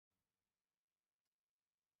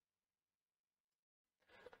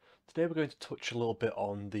Today we're going to touch a little bit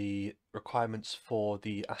on the requirements for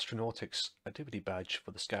the Astronautics activity badge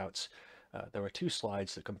for the Scouts. There are two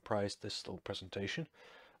slides that comprise this little presentation,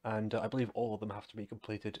 and I believe all of them have to be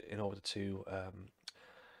completed in order to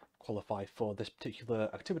qualify for this particular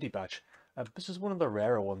activity badge. This is one of the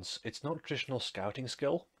rarer ones. It's not a traditional scouting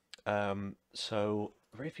skill, so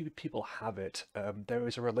very few people have it. There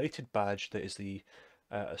is a related badge that is the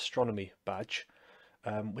astronomy badge,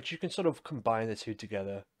 which you can sort of combine the two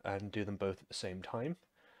together and do them both at the same time,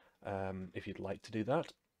 if you'd like to do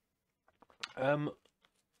that.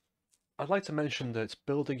 I'd like to mention that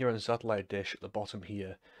building your own satellite dish at the bottom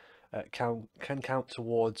here can count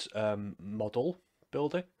towards model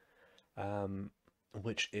building,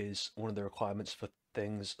 which is one of the requirements for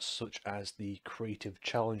things such as the Creative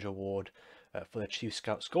Challenge Award for the Chief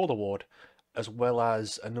Scout Gold Award, as well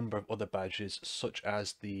as a number of other badges such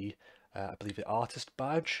as the I believe the artist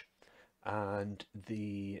badge and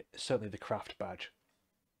certainly the craft badge.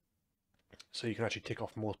 So you can actually tick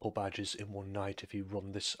off multiple badges in one night if you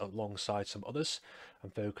run this alongside some others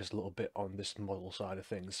and focus a little bit on this model side of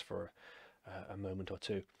things for a moment or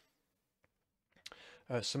two.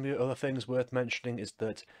 Some of the other things worth mentioning is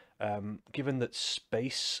that given that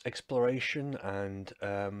space exploration and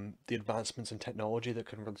the advancements in technology that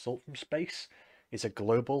can result from space is a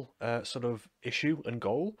global sort of issue and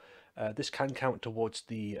goal, this can count towards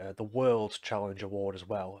the World Challenge Award as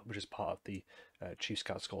well, which is part of the Chief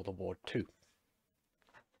Scout Gold Award too.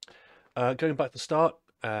 Going back to the start,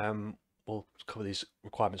 we'll cover these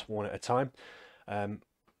requirements one at a time.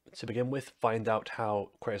 To begin with, find out how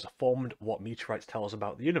craters are formed, what meteorites tell us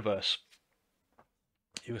about the universe.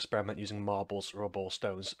 You experiment using marbles, rubble,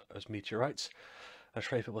 stones as meteorites, and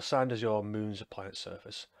trace it with sand as your moon's or planet's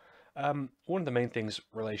surface. One of the main things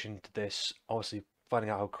in relation to this, obviously finding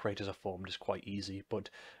out how craters are formed is quite easy, but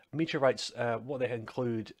meteorites, what they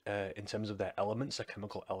include in terms of their elements, their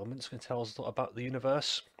chemical elements, can tell us a lot about the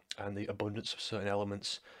universe and the abundance of certain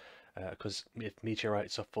elements. Because if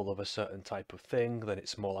meteorites are full of a certain type of thing, then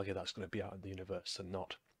it's more likely that's going to be out in the universe than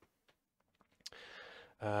not.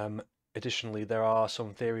 Additionally, there are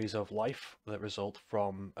some theories of life that result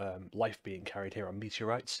from life being carried here on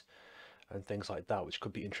meteorites and things like that, which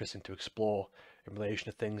could be interesting to explore in relation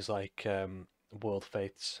to things like world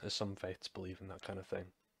faiths, as some faiths believe in that kind of thing,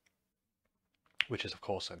 which is of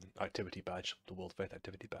course an activity badge, the World Faith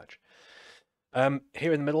Activity Badge.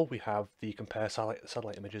 Here in the middle we have the compare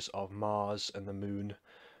satellite images of Mars and the Moon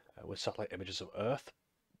with satellite images of Earth.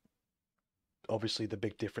 Obviously the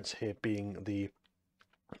big difference here being the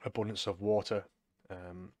abundance of water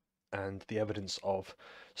and the evidence of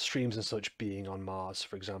streams and such being on Mars,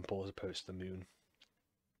 for example, as opposed to the Moon.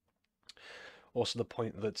 Also the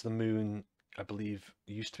point that the Moon, I believe,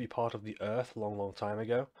 used to be part of the Earth a long time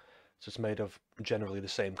ago, so it's made of generally the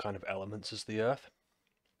same kind of elements as the Earth.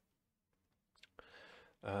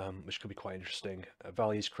 Which could be quite interesting.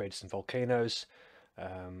 Valleys, craters, and volcanoes.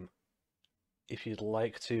 If you'd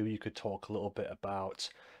like to, you could talk a little bit about,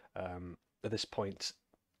 at this point,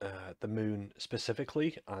 the Moon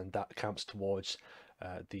specifically, and that counts towards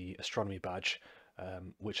the astronomy badge,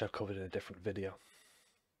 which I've covered in a different video.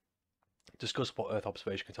 Discuss what Earth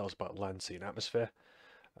observation can tell us about land, sea, and atmosphere.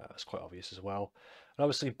 That's quite obvious as well. And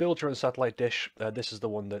obviously, build your own satellite dish. This is the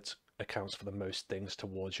one that accounts for the most things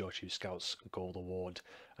towards your Chief Scouts Gold Award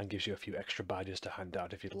and gives you a few extra badges to hand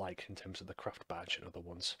out if you'd like in terms of the craft badge and other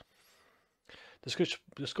ones.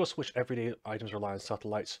 Discuss which everyday items rely on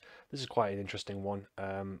satellites. This is quite an interesting one,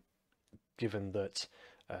 given that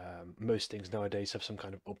most things nowadays have some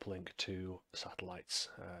kind of uplink to satellites,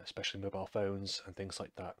 especially mobile phones and things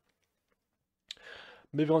like that.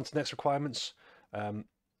 Moving on to the next requirements.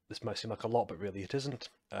 This might seem like a lot, but really it isn't.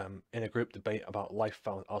 In a group debate about life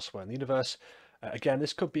found elsewhere in the universe. Again,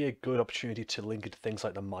 this could be a good opportunity to link it to things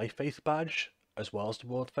like the My Faith badge as well as the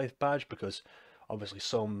World Faith badge, because obviously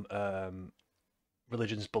some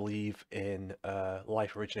religions believe in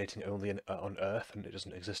life originating only on Earth and it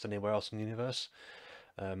doesn't exist anywhere else in the universe.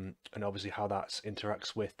 And obviously how that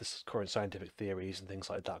interacts with the current scientific theories and things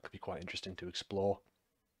like that could be quite interesting to explore.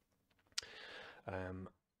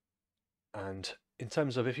 And in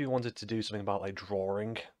terms of if you wanted to do something about like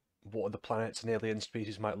drawing what the planets and alien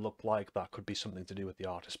species might look like, that could be something to do with the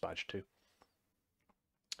artist badge too.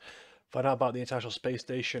 Find out about the International Space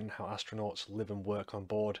Station, how astronauts live and work on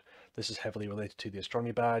board. This is heavily related to the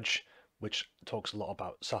astronomy badge, which talks a lot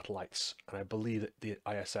about satellites, and I believe that the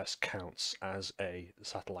ISS counts as a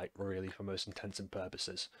satellite really for most intents and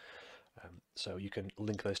purposes. So you can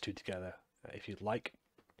link those two together if you'd like.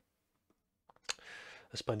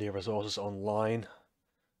 There's plenty of resources online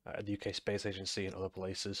at the UK Space Agency and other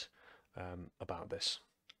places about this.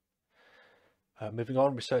 Moving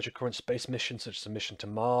on, research a current space mission, such as a mission to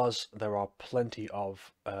Mars. There are plenty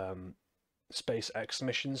of SpaceX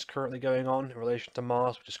missions currently going on in relation to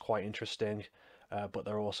Mars, which is quite interesting. But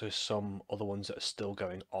there are also some other ones that are still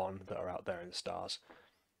going on that are out there in the stars.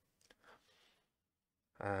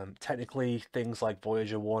 Technically, things like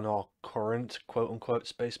Voyager 1 are current quote-unquote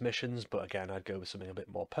space missions, but again, I'd go with something a bit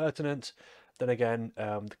more pertinent. Then again,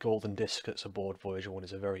 the golden disk that's aboard Voyager 1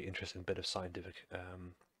 is a very interesting bit of scientific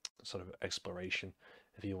sort of exploration.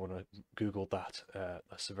 If you want to Google that,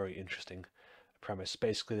 that's a very interesting premise.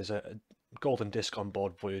 Basically, there's a golden disk on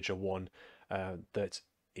board Voyager 1 that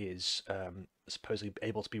is supposedly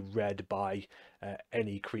able to be read by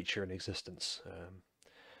any creature in existence.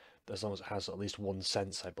 As long as it has at least one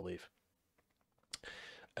sense, I believe.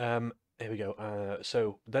 Here we go.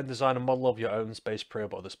 So then design a model of your own space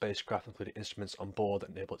probe or other spacecraft, including instruments on board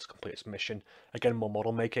that enable it to complete its mission. Again, more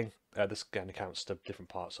model making. This again accounts to different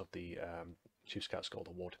parts of the Chief Scout's Gold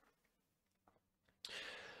Award.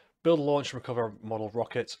 Build, launch, and recover model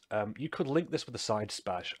rocket. You could link this with the science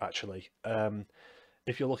badge, actually.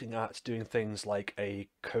 If you're looking at doing things like a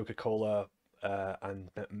Coca-Cola and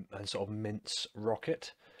sort of mints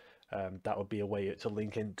rocket, that would be a way to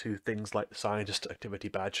link into things like the scientist activity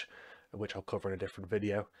badge, which I'll cover in a different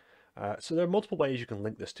video. So there are multiple ways you can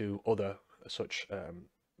link this to other such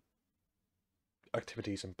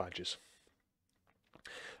activities and badges.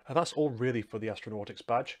 And that's all really for the Astronautics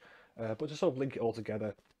badge, but to sort of link it all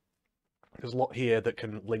together, there's a lot here that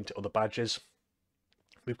can link to other badges.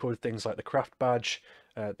 We've covered things like the craft badge,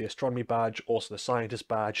 the astronomy badge, also the scientist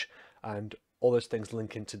badge, and all those things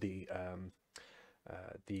link into the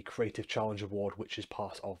Creative Challenge Award, which is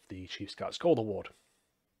part of the Chief Scout's Gold Award.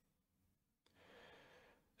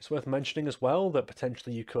 It's worth mentioning as well that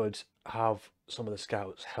potentially you could have some of the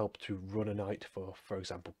scouts help to run a night for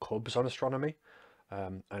example, Cubs on astronomy,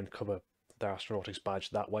 and cover their Astronautics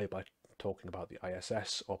badge that way by talking about the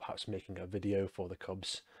ISS, or perhaps making a video for the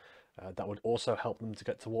Cubs. That would also help them to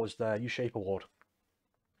get towards their U-Shape Award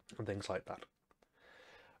and things like that.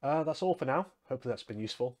 That's all for now. Hopefully that's been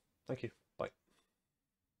useful. Thank you.